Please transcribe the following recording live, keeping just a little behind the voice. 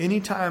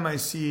Anytime I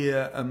see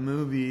a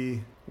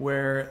movie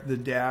where the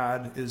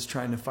dad is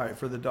trying to fight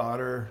for the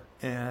daughter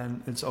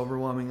and it's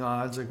overwhelming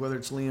odds, like whether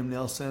it's Liam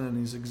Neeson and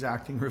he's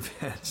exacting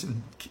revenge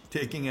and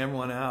taking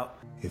everyone out.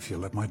 If you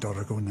let my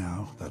daughter go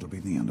now, that'll be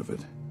the end of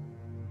it.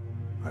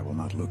 I will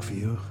not look for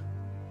you.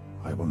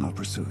 I will not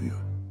pursue you.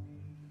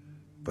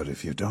 But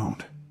if you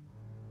don't,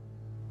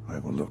 I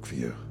will look for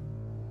you.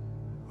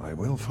 I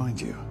will find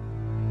you.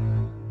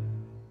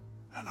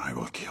 And I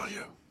will kill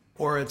you.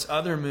 Or it's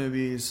other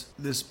movies,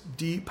 this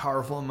deep,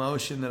 powerful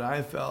emotion that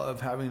I felt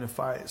of having to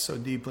fight so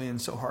deeply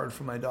and so hard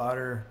for my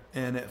daughter,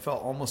 and it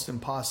felt almost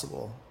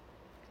impossible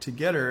to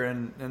get her,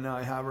 and now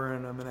I have her,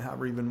 and I'm going to have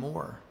her even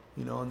more,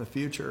 in the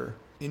future.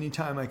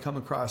 Anytime I come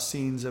across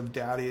scenes of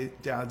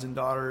dads and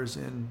daughters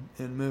in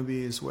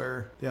movies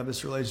where they have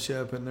this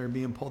relationship and they're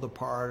being pulled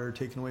apart or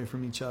taken away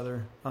from each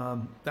other,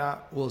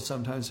 that will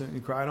sometimes make me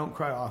cry. I don't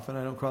cry often.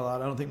 I don't cry a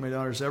lot. I don't think my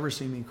daughter's ever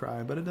seen me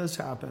cry, but it does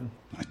happen.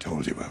 I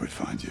told you I would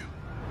find you.